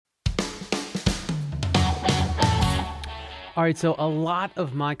All right, so a lot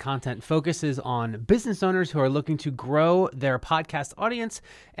of my content focuses on business owners who are looking to grow their podcast audience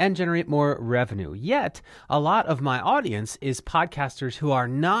and generate more revenue. Yet, a lot of my audience is podcasters who are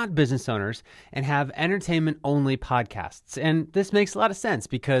not business owners and have entertainment-only podcasts. And this makes a lot of sense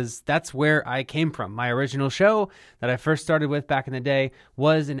because that's where I came from. My original show that I first started with back in the day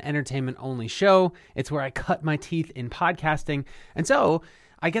was an entertainment-only show. It's where I cut my teeth in podcasting. And so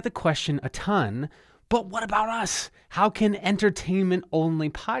I get the question a ton, but what about us? How can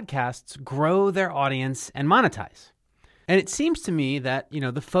entertainment-only podcasts grow their audience and monetize? And it seems to me that,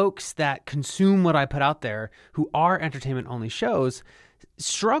 the folks that consume what I put out there who are entertainment-only shows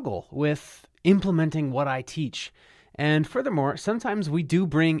struggle with implementing what I teach. And furthermore, sometimes we do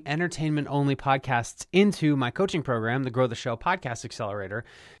bring entertainment-only podcasts into my coaching program, the Grow the Show Podcast Accelerator,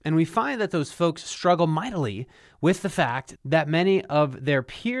 and we find that those folks struggle mightily with the fact that many of their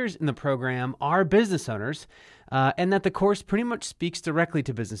peers in the program are business owners, and that the course pretty much speaks directly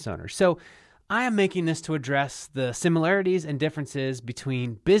to business owners. So I am making this to address the similarities and differences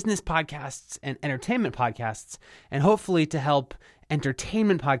between business podcasts and entertainment podcasts, and hopefully to help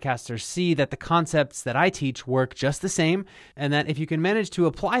entertainment podcasters see that the concepts that I teach work just the same, and that if you can manage to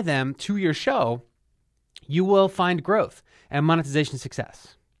apply them to your show, you will find growth and monetization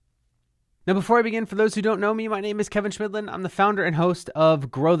success. Now, before I begin, for those who don't know me, my name is Kevin Schmidlin. I'm the founder and host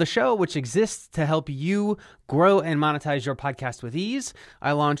of Grow the Show, which exists to help you grow and monetize your podcast with ease.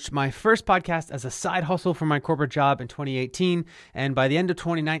 I launched my first podcast as a side hustle from my corporate job in 2018, and by the end of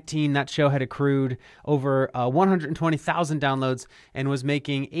 2019, that show had accrued over 120,000 downloads and was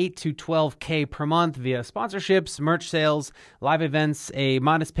making $8 to $12K per month via sponsorships, merch sales, live events, a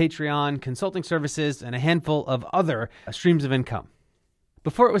modest Patreon, consulting services, and a handful of other streams of income.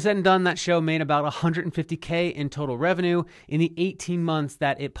 Before it was said and done, that show made about $150K in total revenue in the 18 months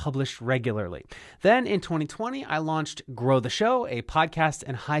that it published regularly. Then in 2020, I launched Grow the Show, a podcast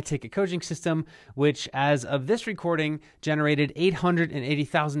and high-ticket coaching system, which as of this recording generated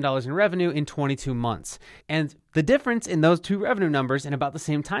 $880,000 in revenue in 22 months. And the difference in those two revenue numbers in about the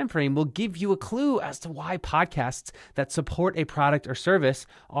same time frame will give you a clue as to why podcasts that support a product or service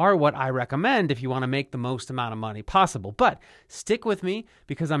are what I recommend if you want to make the most amount of money possible. But stick with me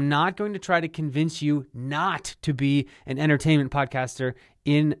because I'm not going to try to convince you not to be an entertainment podcaster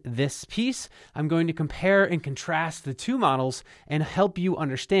in this piece. I'm going to compare and contrast the two models and help you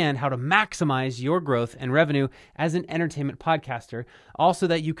understand how to maximize your growth and revenue as an entertainment podcaster, also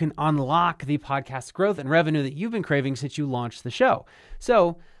that you can unlock the podcast growth and revenue that you've been craving since you launched the show.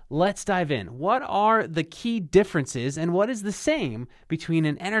 So let's dive in. What are the key differences and what is the same between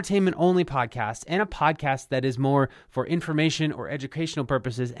an entertainment-only podcast and a podcast that is more for information or educational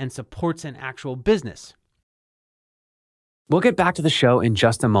purposes and supports an actual business? We'll get back to the show in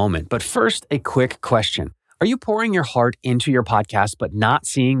just a moment, but first, a quick question. Are you pouring your heart into your podcast but not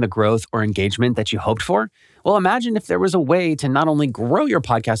seeing the growth or engagement that you hoped for? Well, imagine if there was a way to not only grow your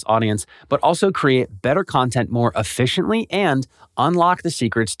podcast audience, but also create better content more efficiently and unlock the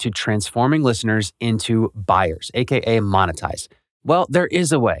secrets to transforming listeners into buyers, aka monetize. Well, there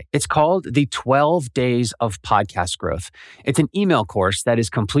is a way. It's called the 12 Days of Podcast Growth. It's an email course that is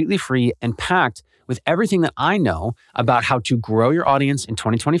completely free and packed with everything that I know about how to grow your audience in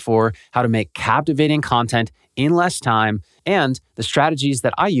 2024, how to make captivating content in less time, and the strategies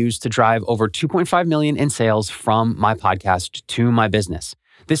that I use to drive over 2.5 million in sales from my podcast to my business.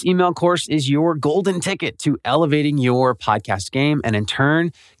 This email course is your golden ticket to elevating your podcast game and in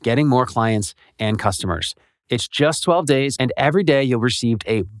turn, getting more clients and customers. It's just 12 days, and every day you'll receive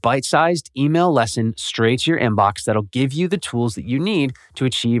a bite-sized email lesson straight to your inbox that'll give you the tools that you need to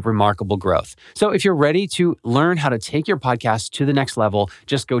achieve remarkable growth. So if you're ready to learn how to take your podcast to the next level,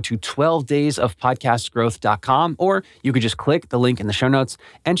 just go to 12daysofpodcastgrowth.com, or you could just click the link in the show notes,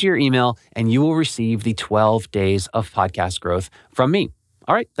 enter your email, and you will receive the 12 Days of Podcast Growth from me.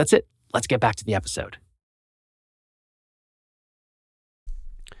 All right, that's it. Let's get back to the episode.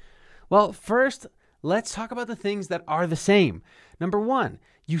 Well, first, let's talk about the things that are the same. Number one,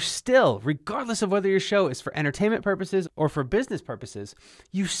 you still, regardless of whether your show is for entertainment purposes or for business purposes,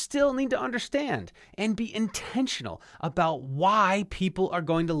 you still need to understand and be intentional about why people are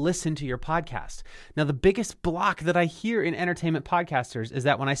going to listen to your podcast. Now, the biggest block that I hear in entertainment podcasters is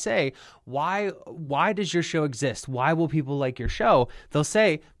that when I say, why does your show exist? Why will people like your show? They'll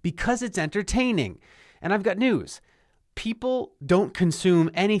say, because it's entertaining. And I've got news. People don't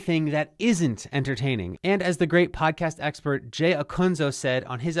consume anything that isn't entertaining. And as the great podcast expert Jay Acunzo said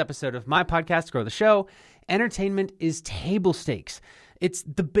on his episode of my podcast, Grow the Show, entertainment is table stakes. It's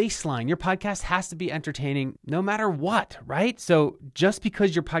the baseline. Your podcast has to be entertaining no matter what, right? So just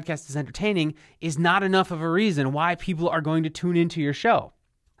because your podcast is entertaining is not enough of a reason why people are going to tune into your show.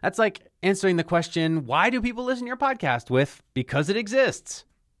 That's like answering the question, why do people listen to your podcast with, because it exists?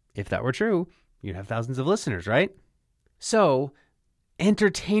 If that were true, you'd have thousands of listeners, right? So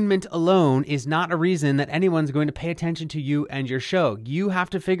entertainment alone is not a reason that anyone's going to pay attention to you and your show. You have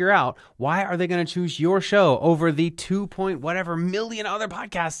to figure out, why are they going to choose your show over the 2 million other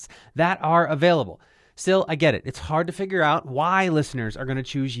podcasts that are available? Still, I get it. It's hard to figure out why listeners are going to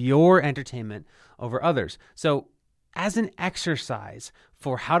choose your entertainment over others. So as an exercise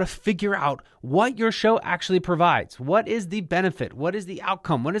for how to figure out what your show actually provides, what is the benefit, what is the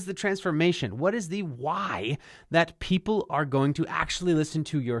outcome, what is the transformation, what is the why that people are going to actually listen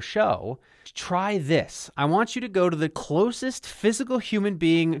to your show, try this. I want you to go to the closest physical human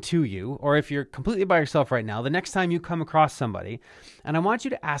being to you, or if you're completely by yourself right now, the next time you come across somebody, and I want you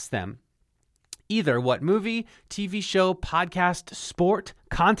to ask them either what movie, TV show, podcast, sport,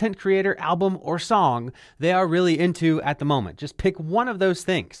 content creator, album, or song they are really into at the moment. Just pick one of those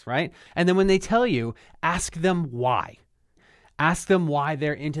things, right? And then when they tell you, ask them why. Ask them why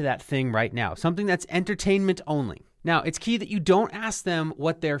they're into that thing right now. Something that's entertainment only. Now, it's key that you don't ask them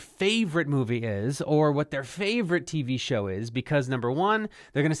what their favorite movie is or what their favorite TV show is, because number one,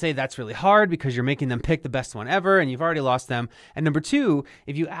 they're going to say that's really hard because you're making them pick the best one ever and you've already lost them. And number two,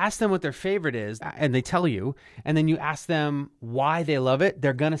 if you ask them what their favorite is and they tell you, and then you ask them why they love it,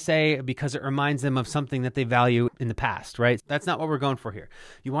 they're going to say because it reminds them of something that they value in the past, right? That's not what we're going for here.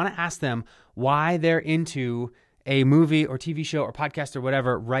 You want to ask them why they're into a movie or TV show or podcast or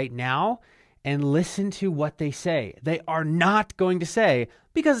whatever right now, and listen to what they say. They are not going to say,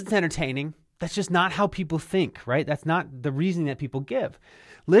 because it's entertaining. That's just not how people think, right? That's not the reasoning that people give.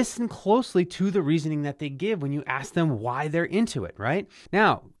 Listen closely to the reasoning that they give when you ask them why they're into it, right?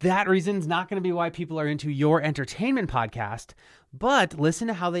 Now, that reason is not going to be why people are into your entertainment podcast, but listen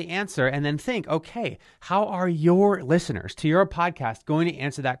to how they answer and then think, okay, how are your listeners to your podcast going to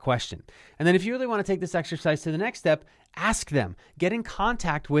answer that question? And then if you really want to take this exercise to the next step, ask them. Get in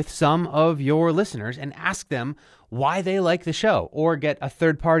contact with some of your listeners and ask them why they like the show, or get a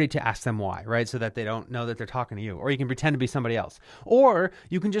third party to ask them why, right? So that they don't know that they're talking to you, or you can pretend to be somebody else, or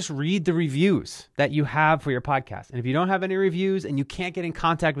you can just read the reviews that you have for your podcast. And if you don't have any reviews and you can't get in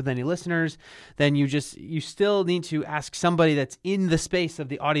contact with any listeners, then you still need to ask somebody that's in the space of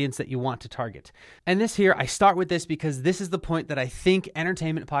the audience that you want to target. And this here, I start with this because this is the point that I think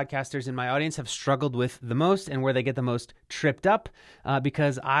entertainment podcasters in my audience have struggled with the most, and where they get the most tripped up,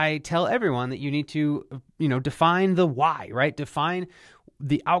 because I tell everyone that you need to, define the why, right? Define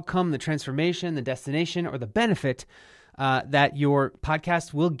the outcome, the transformation, the destination, or the benefit that your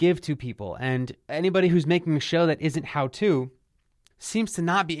podcast will give to people. And anybody who's making a show that isn't how-to seems to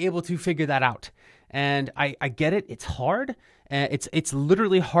not be able to figure that out. And I get it. It's hard. It's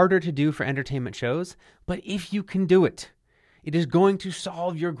literally harder to do for entertainment shows. But if you can do it, it is going to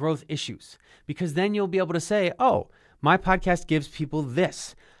solve your growth issues, because then you'll be able to say, oh, my podcast gives people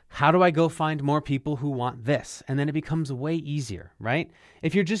this. How do I go find more people who want this? And then it becomes way easier, right?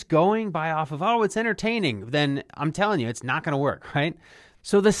 If you're just going by off of, oh, it's entertaining, then I'm telling you, it's not going to work, right?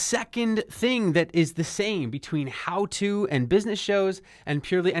 So the second thing that is the same between how-to and business shows and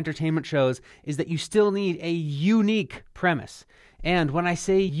purely entertainment shows is that you still need a unique premise. And when I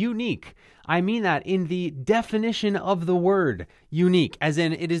say unique, I mean that in the definition of the word unique, as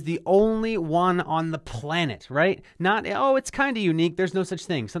in it is the only one on the planet, right? Not, oh, it's kind of unique. There's no such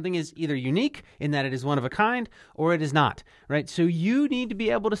thing. Something is either unique in that it is one of a kind, or it is not, right? So you need to be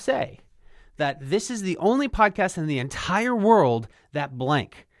able to say that this is the only podcast in the entire world that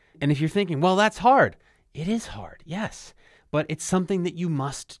blank. And if you're thinking, well, that's hard. It is hard, yes, but it's something that you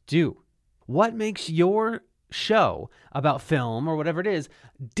must do. What makes your show about film or whatever it is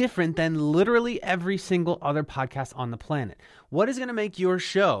different than literally every single other podcast on the planet? What is going to make your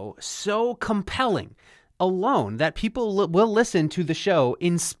show so compelling alone that people will listen to the show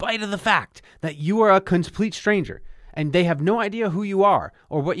in spite of the fact that you are a complete stranger and they have no idea who you are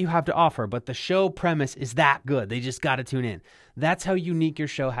or what you have to offer, but the show premise is that good, they just got to tune in? That's how unique your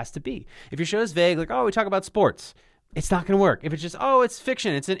show has to be. If your show is vague, like, oh, we talk about sports, it's not going to work. If it's just, oh, it's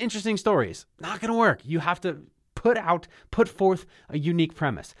fiction, it's an interesting stories, not going to work. You have to put forth a unique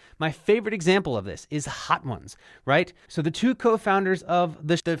premise. My favorite example of this is Hot Ones, right? So the two co-founders of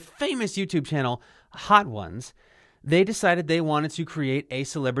the famous YouTube channel, Hot Ones, they decided they wanted to create a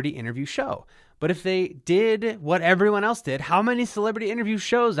celebrity interview show. But if they did what everyone else did, how many celebrity interview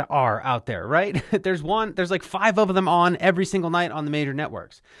shows are out there, right? There's like 5 of them on every single night on the major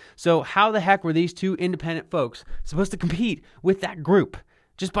networks. So how the heck were these 2 independent folks supposed to compete with that group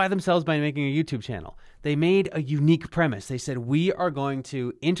just by themselves by making a YouTube channel? They made a unique premise. They said, we are going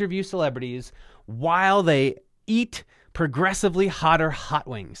to interview celebrities while they eat progressively hotter hot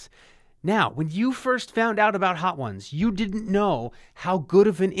wings. Now, when you first found out about Hot Ones, you didn't know how good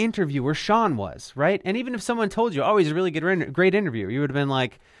of an interviewer Sean was, right? And even if someone told you, oh, he's a really great interviewer, you would have been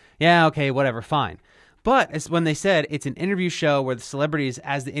like, yeah, okay, whatever, fine. But it's when they said it's an interview show where the celebrities,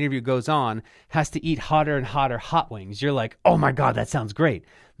 as the interview goes on, has to eat hotter and hotter hot wings, you're like, oh my God, that sounds great.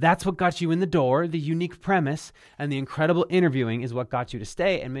 That's what got you in the door. The unique premise and the incredible interviewing is what got you to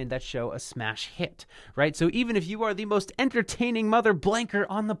stay and made that show a smash hit, right? So even if you are the most entertaining mother blanker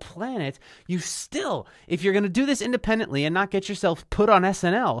on the planet, you still, if you're going to do this independently and not get yourself put on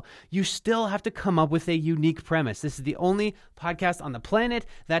SNL, you still have to come up with a unique premise. This is the only podcast on the planet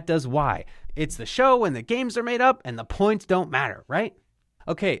that does why. It's the show when the games are made up and the points don't matter, right?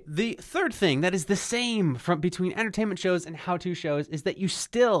 Okay, the third thing that is the same between entertainment shows and how-to shows is that you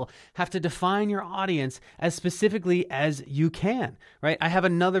still have to define your audience as specifically as you can, right? I have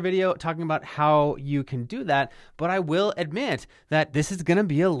another video talking about how you can do that, but I will admit that this is going to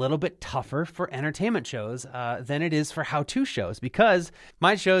be a little bit tougher for entertainment shows than it is for how-to shows, because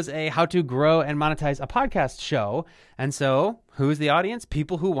my show's a how to grow and monetize a podcast show. And so who's the audience?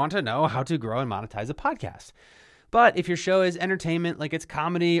 People who want to know how to grow and monetize a podcast. But if your show is entertainment, like it's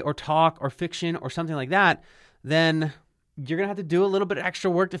comedy or talk or fiction or something like that, then you're going to have to do a little bit of extra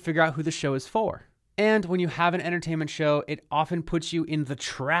work to figure out who the show is for. And when you have an entertainment show, it often puts you in the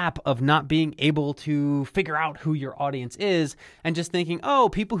trap of not being able to figure out who your audience is and just thinking, oh,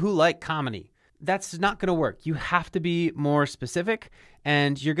 people who like comedy. That's not going to work. You have to be more specific,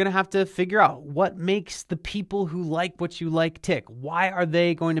 and you're going to have to figure out what makes the people who like what you like tick. Why are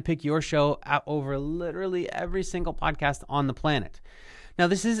they going to pick your show out over literally every single podcast on the planet? Now,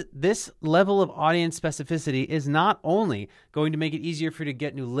 this level of audience specificity is not only going to make it easier for you to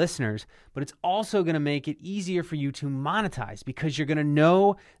get new listeners, but it's also going to make it easier for you to monetize, because you're going to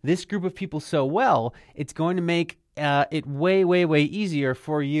know this group of people so well. It's going to make it way, way, way easier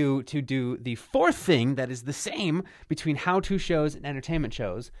for you to do the fourth thing that is the same between how-to shows and entertainment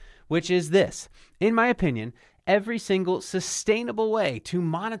shows, which is this. In my opinion, every single sustainable way to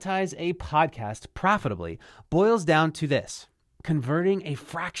monetize a podcast profitably boils down to this: converting a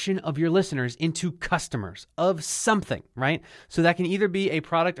fraction of your listeners into customers of something, right? So that can either be a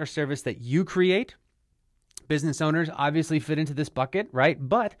product or service that you create. Business owners obviously fit into this bucket, right?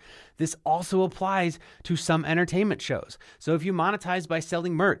 But this also applies to some entertainment shows. So if you monetize by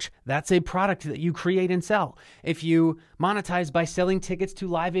selling merch, that's a product that you create and sell. If you monetize by selling tickets to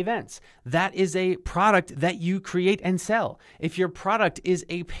live events, that is a product that you create and sell. If your product is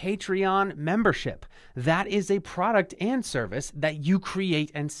a Patreon membership, that is a product and service that you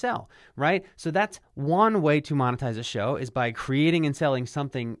create and sell, right? So that's one way to monetize a show, is by creating and selling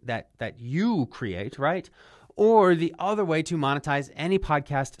something that you create, right? Or the other way to monetize any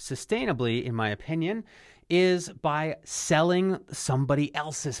podcast sustainably, in my opinion, is by selling somebody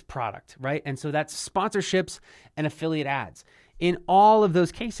else's product, right? And so that's sponsorships and affiliate ads. In all of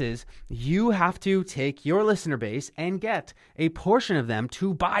those cases, you have to take your listener base and get a portion of them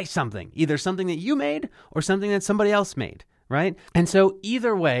to buy something, either something that you made or something that somebody else made, right? And so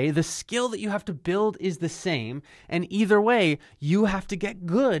either way, the skill that you have to build is the same. And either way, you have to get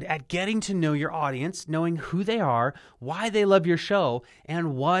good at getting to know your audience, knowing who they are, why they love your show,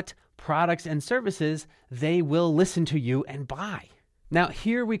 and what products and services they will listen to you and buy. Now,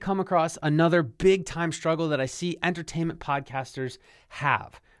 here we come across another big time struggle that I see entertainment podcasters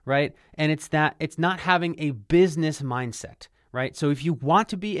have, right? And it's that it's not having a business mindset, right? So if you want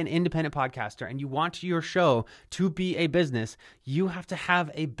to be an independent podcaster and you want your show to be a business, you have to have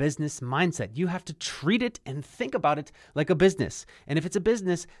a business mindset. You have to treat it and think about it like a business. And if it's a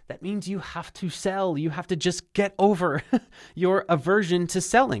business, that means you have to sell. You have to just get over your aversion to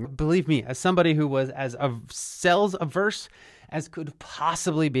selling. Believe me, as somebody who was as sales averse as could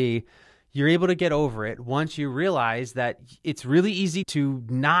possibly be, you're able to get over it once you realize that it's really easy to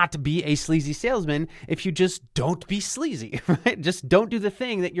not be a sleazy salesman if you just don't be sleazy, right? Just don't do the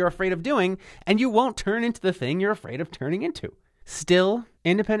thing that you're afraid of doing, and you won't turn into the thing you're afraid of turning into. Still,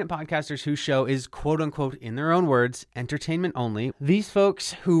 independent podcasters whose show is quote unquote, in their own words, entertainment only, these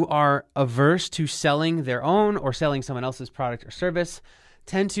folks who are averse to selling their own or selling someone else's product or service,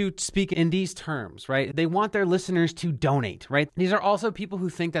 tend to speak in these terms, right? They want their listeners to donate, right? These are also people who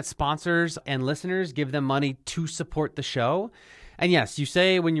think that sponsors and listeners give them money to support the show. And yes, you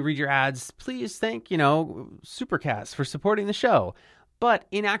say when you read your ads, please thank, Supercast for supporting the show. But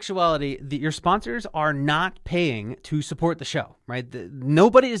in actuality, your sponsors are not paying to support the show, right?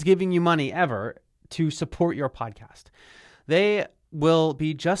 Nobody is giving you money ever to support your podcast. They will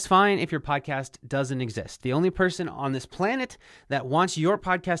be just fine if your podcast doesn't exist. The only person on this planet that wants your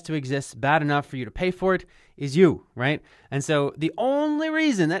podcast to exist bad enough for you to pay for it is you, right? And so the only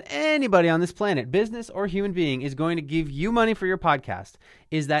reason that anybody on this planet, business or human being, is going to give you money for your podcast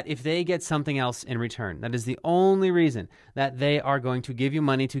is that if they get something else in return. That is the only reason that they are going to give you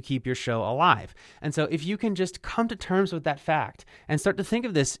money to keep your show alive. And so if you can just come to terms with that fact and start to think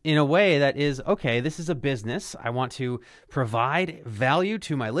of this in a way that is, okay, this is a business. I want to provide value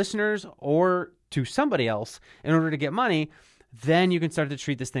to my listeners or to somebody else in order to get money, then you can start to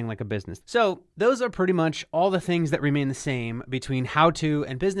treat this thing like a business. So those are pretty much all the things that remain the same between how-to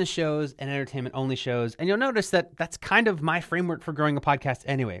and business shows and entertainment-only shows. And you'll notice that that's kind of my framework for growing a podcast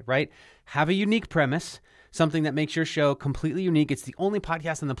anyway, right? Have a unique premise, something that makes your show completely unique. It's the only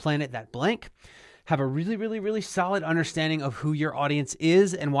podcast on the planet that blank. Have a really, really, really solid understanding of who your audience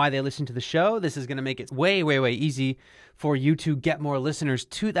is and why they listen to the show. This is going to make it way, way, way easy for you to get more listeners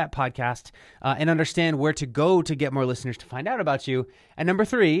to that podcast and understand where to go to get more listeners to find out about you. And number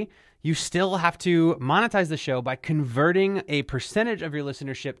 3, you still have to monetize the show by converting a percentage of your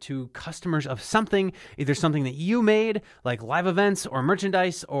listenership to customers of something, either something that you made, like live events or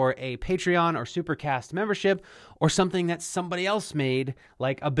merchandise or a Patreon or Supercast membership, or something that somebody else made,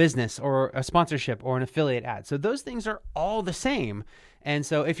 like a business or a sponsorship or an affiliate ad. So those things are all the same. And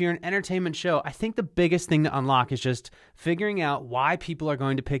so if you're an entertainment show, I think the biggest thing to unlock is just figuring out why people are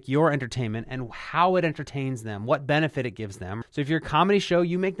going to pick your entertainment and how it entertains them, what benefit it gives them. So if you're a comedy show,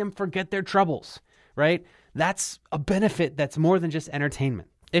 you make them forget their troubles, right? That's a benefit that's more than just entertainment.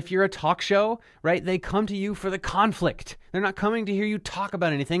 If you're a talk show, right, they come to you for the conflict. They're not coming to hear you talk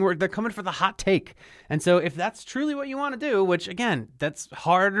about anything. They're coming for the hot take. And so if that's truly what you want to do, which again, that's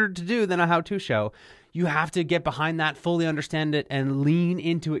harder to do than a how-to show, you have to get behind that, fully understand it, and lean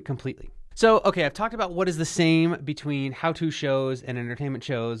into it completely. So, okay, I've talked about what is the same between how-to shows and entertainment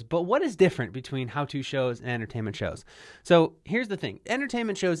shows, but what is different between how-to shows and entertainment shows? So here's the thing.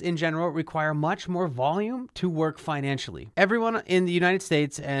 Entertainment shows in general require much more volume to work financially. Everyone in the United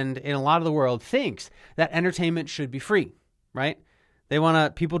States and in a lot of the world thinks that entertainment should be free, right?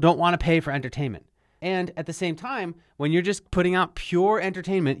 People don't want to pay for entertainment. And at the same time, when you're just putting out pure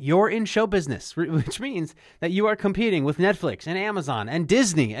entertainment, you're in show business, which means that you are competing with Netflix and Amazon and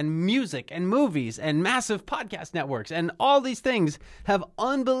Disney and music and movies and massive podcast networks. And all these things have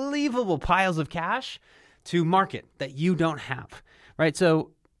unbelievable piles of cash to market that you don't have, right? So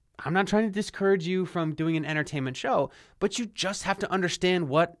I'm not trying to discourage you from doing an entertainment show, but you just have to understand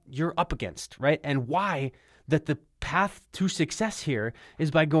what you're up against, right? And why that the path to success here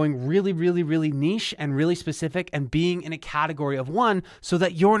is by going really, really, really niche and really specific and being in a category of one so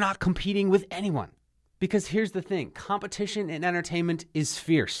that you're not competing with anyone. Because here's the thing, competition in entertainment is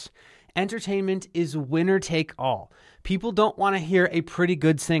fierce. Entertainment is winner take all. People don't want to hear a pretty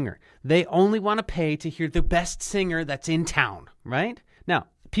good singer. They only want to pay to hear the best singer that's in town, right? Now,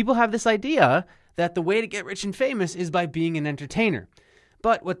 people have this idea that the way to get rich and famous is by being an entertainer.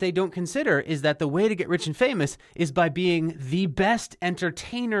 But what they don't consider is that the way to get rich and famous is by being the best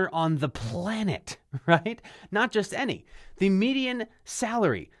entertainer on the planet, right? Not just any. The median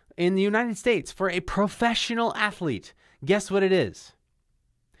salary in the United States for a professional athlete, guess what it is?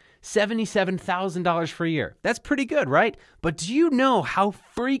 $77,000 per year. That's pretty good, right? But do you know how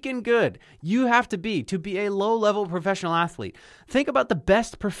freaking good you have to be a low-level professional athlete? Think about the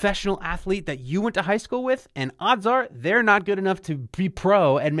best professional athlete that you went to high school with, and odds are they're not good enough to be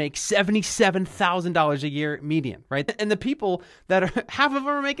pro and make $77,000 a year median, right? And the people that are, half of them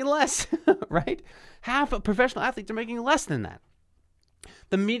are making less, right? Half of professional athletes are making less than that.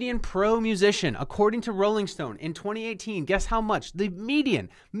 The median pro musician, according to Rolling Stone in 2018, guess how much the median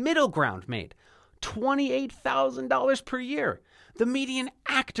middle ground made? $28,000 per year. The median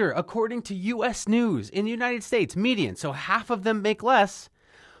actor, according to U.S. News in the United States, median, so half of them make less,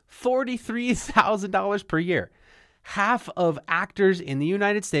 $43,000 per year. Half of actors in the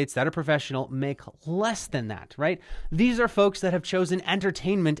United States that are professional make less than that, right? These are folks that have chosen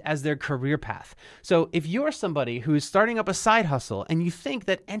entertainment as their career path. So if you're somebody who's starting up a side hustle and you think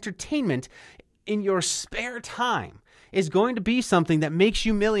that entertainment in your spare time is going to be something that makes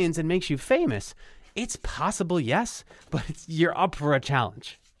you millions and makes you famous, it's possible, yes, but you're up for a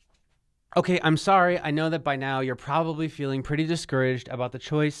challenge. Okay, I'm sorry. I know that by now you're probably feeling pretty discouraged about the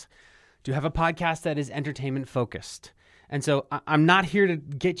choice to have a podcast that is entertainment focused. And so I'm not here to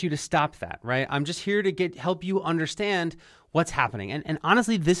get you to stop that, right? I'm just here to help you understand what's happening. And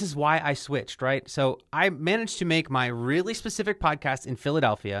honestly, this is why I switched, right? So I managed to make my really specific podcast in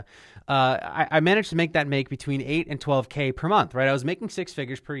Philadelphia. I managed to make between 8 and 12K per month, right? I was making 6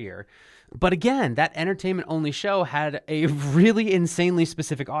 figures per year. But again, that entertainment only show had a really insanely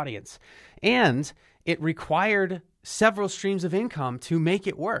specific audience. And it required several streams of income to make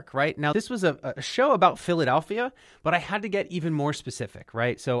it work, right? Now, this was a show about Philadelphia, but I had to get even more specific,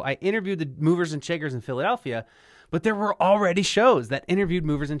 right? So I interviewed the movers and shakers in Philadelphia, but there were already shows that interviewed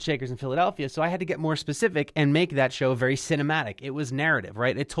movers and shakers in Philadelphia. So I had to get more specific and make that show very cinematic. It was narrative,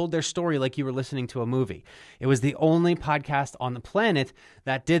 right? It told their story like you were listening to a movie. It was the only podcast on the planet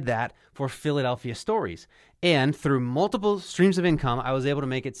that did that for Philadelphia stories. And through multiple streams of income, I was able to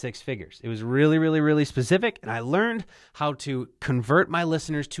make it 6 figures. It was really, really, really specific. And I learned how to convert my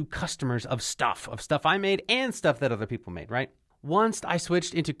listeners to customers of stuff I made and stuff that other people made, right? Once I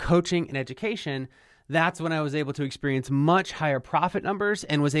switched into coaching and education, that's when I was able to experience much higher profit numbers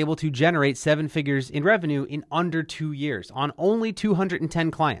and was able to generate 7 figures in revenue in under 2 years on only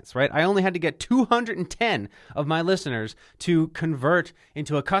 210 clients, right? I only had to get 210 of my listeners to convert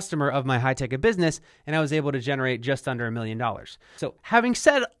into a customer of my High Tech Business, and I was able to generate just under $1 million. So having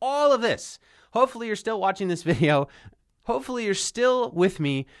said all of this, hopefully you're still watching this video. Hopefully you're still with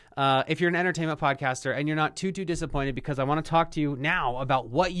me if you're an entertainment podcaster and you're not too disappointed, because I want to talk to you now about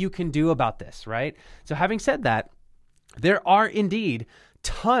what you can do about this, right? So having said that, there are indeed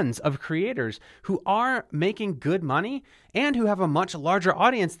tons of creators who are making good money and who have a much larger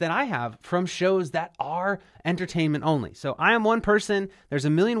audience than I have from shows that are entertainment only. So I am one person. There's a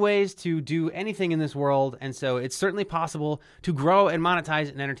million ways to do anything in this world. And so it's certainly possible to grow and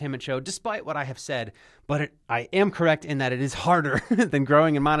monetize an entertainment show despite what I have said. But I am correct in that it is harder than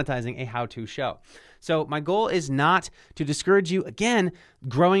growing and monetizing a how-to show. So my goal is not to discourage you. Again,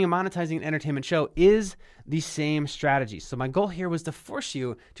 growing and monetizing an entertainment show is the same strategy. So my goal here was to force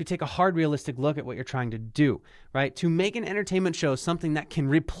you to take a hard, realistic look at what you're trying to do, right? To make an entertainment show something that can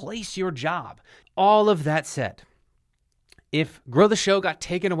replace your job. All of that said, if Grow the Show got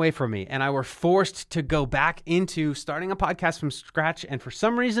taken away from me and I were forced to go back into starting a podcast from scratch, and for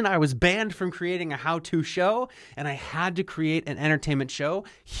some reason I was banned from creating a how-to show and I had to create an entertainment show,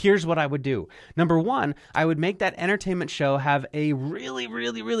 here's what I would do. Number one, I would make that entertainment show have a really,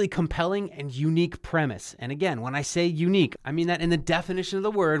 really, really compelling and unique premise. And again, when I say unique, I mean that in the definition of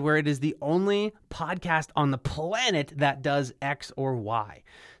the word, where it is the only podcast on the planet that does X or Y.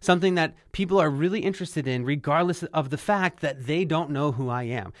 Something that people are really interested in, regardless of the fact that they don't know who I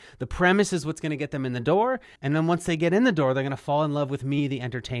am. The premise is what's going to get them in the door. And then once they get in the door, they're going to fall in love with me, the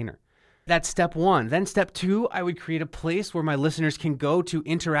entertainer. That's step one. Then step two, I would create a place where my listeners can go to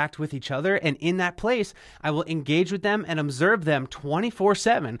interact with each other. And in that place, I will engage with them and observe them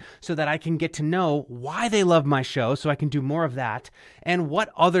 24/7 so that I can get to know why they love my show, so I can do more of that, and what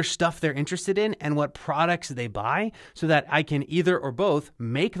other stuff they're interested in and what products they buy, so that I can either or both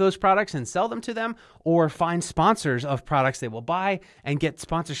make those products and sell them to them, or find sponsors of products they will buy and get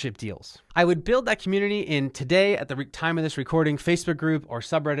sponsorship deals. I would build that community in today, at the time of this recording, Facebook group or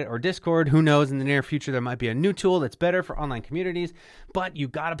subreddit or Discord. Who knows, in the near future, there might be a new tool that's better for online communities, but you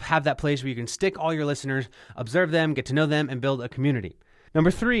got to have that place where you can stick all your listeners, observe them, get to know them, and build a community.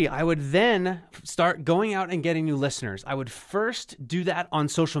 Number three, I would then start going out and getting new listeners. I would first do that on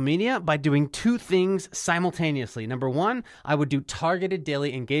social media by doing 2 things simultaneously. Number one, I would do targeted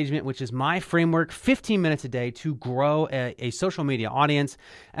daily engagement, which is my framework, 15 minutes a day to grow a social media audience.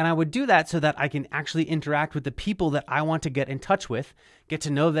 And I would do that so that I can actually interact with the people that I want to get in touch with, get to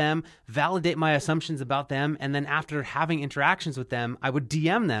know them, validate my assumptions about them, and then after having interactions with them, I would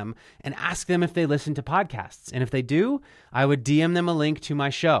DM them and ask them if they listen to podcasts. And if they do, I would DM them a link to my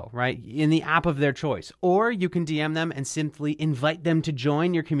show, right, in the app of their choice. Or you can DM them and simply invite them to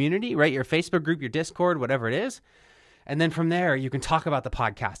join your community, right, your Facebook group, your Discord, whatever it is. And then from there, you can talk about the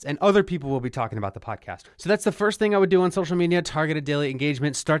podcast, and other people will be talking about the podcast. So that's the first thing I would do on social media, targeted daily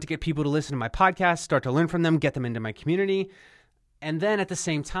engagement, start to get people to listen to my podcast, start to learn from them, get them into my community. And then at the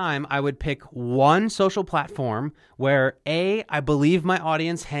same time, I would pick one social platform where A, I believe my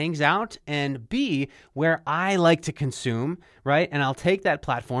audience hangs out, and B, where I like to consume, right? And I'll take that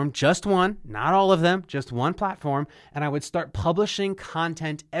platform, just one, not all of them, just one platform, and I would start publishing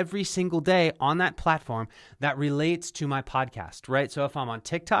content every single day on that platform that relates to my podcast, right? So if I'm on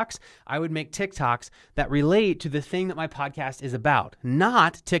TikToks, I would make TikToks that relate to the thing that my podcast is about,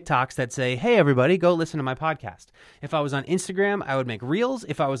 not TikToks that say, hey, everybody, go listen to my podcast. If I was on Instagram, I would make reels.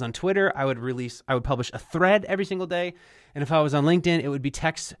 If I was on Twitter, I would publish a thread every single day. And if I was on LinkedIn, it would be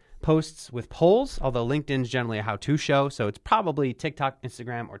text posts with polls, although LinkedIn's generally a how-to show, so it's probably TikTok,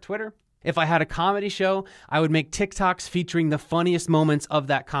 Instagram, or Twitter. If I had a comedy show, I would make TikToks featuring the funniest moments of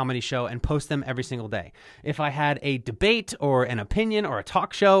that comedy show and post them every single day. If I had a debate or an opinion or a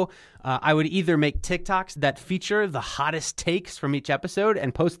talk show, I would either make TikToks that feature the hottest takes from each episode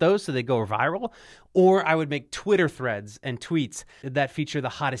and post those so they go viral, or I would make Twitter threads and tweets that feature the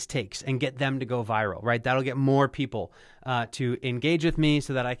hottest takes and get them to go viral, right? That'll get more people to engage with me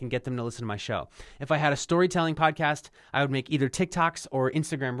so that I can get them to listen to my show. If I had a storytelling podcast, I would make either TikToks or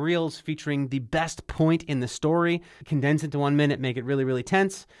Instagram Reels featuring the best point in the story, condense it to 1 minute, make it really, really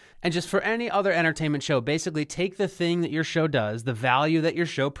tense. And just for any other entertainment show, basically take the thing that your show does, the value that your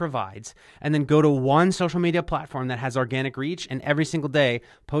show provides, and then go to one social media platform that has organic reach, and every single day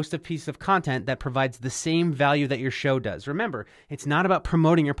post a piece of content that provides the same value that your show does. Remember, it's not about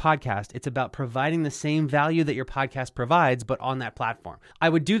promoting your podcast. It's about providing the same value that your podcast provides, but on that platform. I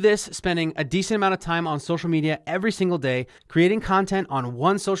would do this spending a decent amount of time on social media every single day, creating content on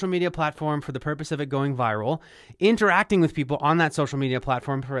one social media platform for the purpose of it going viral, interacting with people on that social media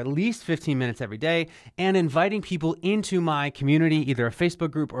platform for at least 15 minutes every day, and inviting people into my community, either a Facebook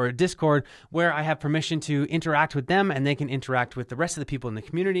group or a Discord, where I have permission to interact with them and they can interact with the rest of the people in the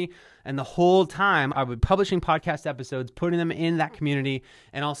community. And the whole time I would be publishing podcast episodes, putting them in that community,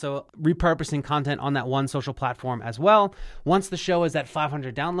 and also repurposing content on that one social platform as well. Once the show is at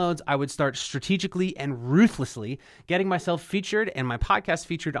 500 downloads, I would start strategically and ruthlessly getting myself featured and my podcast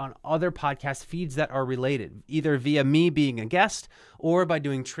featured on other podcast feeds that are related, either via me being a guest or by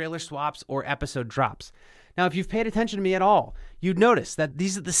doing trailer swaps or episode drops. Now, if you've paid attention to me at all, you'd notice that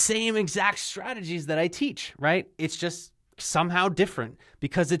these are the same exact strategies that I teach, right? It's just somehow different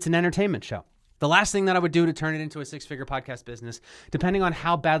because it's an entertainment show. The last thing that I would do to turn it into a six-figure podcast business, depending on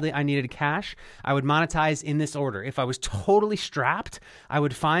how badly I needed cash, I would monetize in this order. If I was totally strapped, I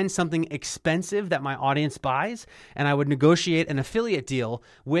would find something expensive that my audience buys, and I would negotiate an affiliate deal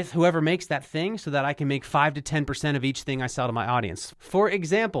with whoever makes that thing so that I can make 5 to 10% of each thing I sell to my audience. For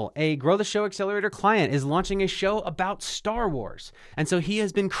example, a Grow the Show Accelerator client is launching a show about Star Wars, and so he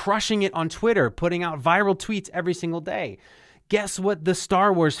has been crushing it on Twitter, putting out viral tweets every single day. Guess what the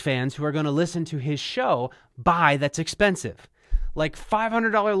Star Wars fans who are going to listen to his show buy that's expensive? Like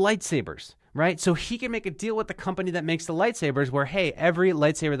 $500 lightsabers, right? So he can make a deal with the company that makes the lightsabers where, hey, every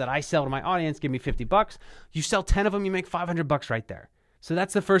lightsaber that I sell to my audience, give me $50. You sell 10 of them, you make $500 right there. So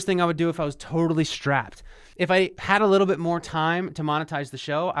that's the first thing I would do if I was totally strapped. If I had a little bit more time to monetize the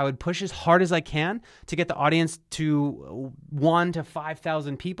show, I would push as hard as I can to get the audience to 1,000 to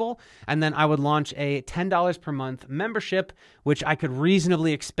 5,000 people. And then I would launch a $10 per month membership, which I could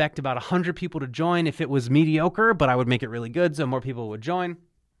reasonably expect about 100 people to join if it was mediocre, but I would make it really good so more people would join.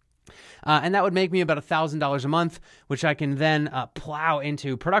 And that would make me about $1,000 a month, which I can then plow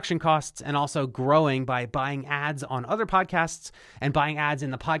into production costs and also growing by buying ads on other podcasts and buying ads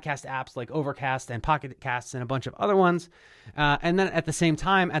in the podcast apps like Overcast and Pocket Casts and a bunch of other ones. And then at the same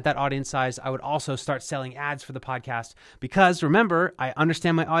time, at that audience size, I would also start selling ads for the podcast because, remember, I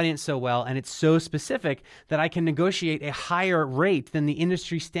understand my audience so well and it's so specific that I can negotiate a higher rate than the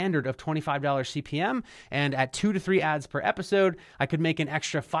industry standard of $25 CPM. And at 2 to 3 ads per episode, I could make an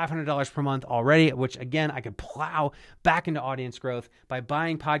extra $500 per month already, which again, I could plow back into audience growth by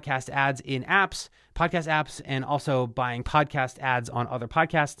buying podcast ads in podcast apps, and also buying podcast ads on other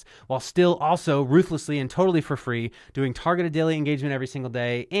podcasts, while still also ruthlessly and totally for free doing targeted daily engagement every single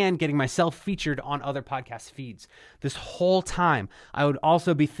day and getting myself featured on other podcast feeds. This whole time, I would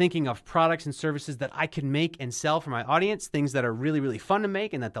also be thinking of products and services that I can make and sell for my audience, things that are really, really fun to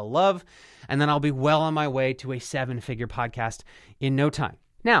make and that they'll love. And then I'll be well on my way to a 7-figure podcast in no time.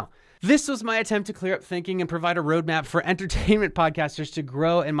 Now, this was my attempt to clear up thinking and provide a roadmap for entertainment podcasters to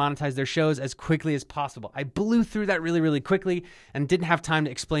grow and monetize their shows as quickly as possible. I blew through that really, really quickly and didn't have time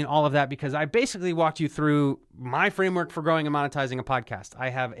to explain all of that because I basically walked you through my framework for growing and monetizing a podcast. I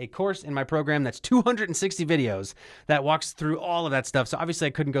have a course in my program that's 260 videos that walks through all of that stuff. So obviously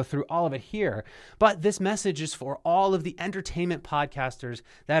I couldn't go through all of it here, but this message is for all of the entertainment podcasters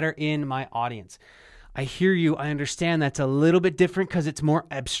that are in my audience. I hear you. I understand that's a little bit different because it's more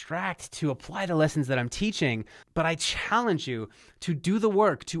abstract to apply the lessons that I'm teaching, but I challenge you to do the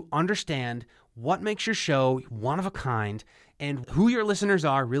work to understand what makes your show one of a kind and who your listeners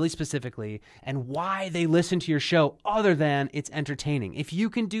are really specifically and why they listen to your show other than it's entertaining. If you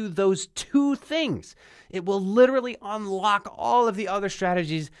can do those two things, it will literally unlock all of the other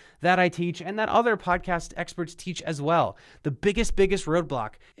strategies that I teach and that other podcast experts teach as well. The biggest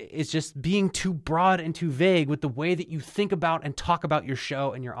roadblock is just being too broad and too vague with the way that you think about and talk about your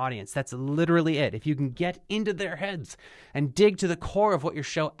show and your audience. That's literally it. If you can get into their heads and dig to the core of what your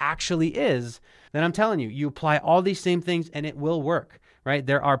show actually is, then I'm telling you, you apply all these same things and it will work, right?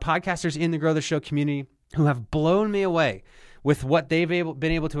 There are podcasters in the Grow the Show community who have blown me away with what they've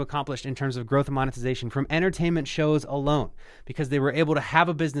been able to accomplish in terms of growth and monetization from entertainment shows alone, because they were able to have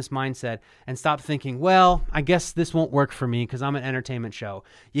a business mindset and stop thinking, well, I guess this won't work for me because I'm an entertainment show.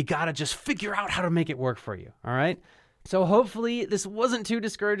 You got to just figure out how to make it work for you, all right? So hopefully this wasn't too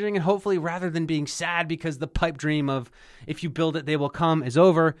discouraging, and hopefully rather than being sad because the pipe dream of if you build it, they will come is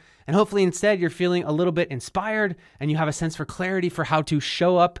over, and hopefully instead you're feeling a little bit inspired and you have a sense for clarity for how to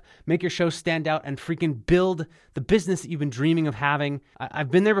show up, make your show stand out, and freaking build the business that you've been dreaming of having.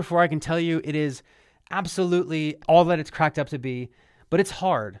 I've been there before. I can tell you it is absolutely all that it's cracked up to be, but it's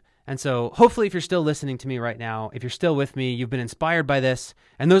hard. And so hopefully if you're still listening to me right now, if you're still with me, you've been inspired by this,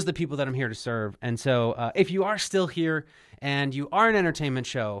 and those are the people that I'm here to serve. And so if you are still here and you are an entertainment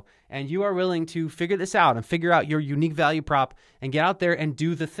show and you are willing to figure this out and figure out your unique value prop and get out there and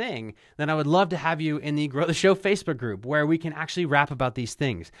do the thing, then I would love to have you in the Grow the Show Facebook group where we can actually rap about these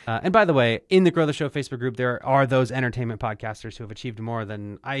things. And by the way, in the Grow the Show Facebook group, there are those entertainment podcasters who have achieved more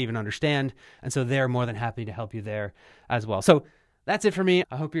than I even understand. And so they're more than happy to help you there as well. So that's it for me.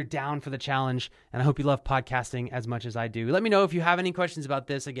 I hope you're down for the challenge, and I hope you love podcasting as much as I do. Let me know if you have any questions about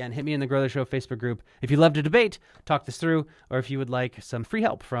this. Again, hit me in the Grow the Show Facebook group. If you'd love to debate, talk this through, or if you would like some free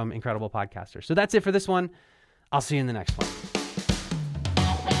help from incredible podcasters. So that's it for this one. I'll see you in the next one.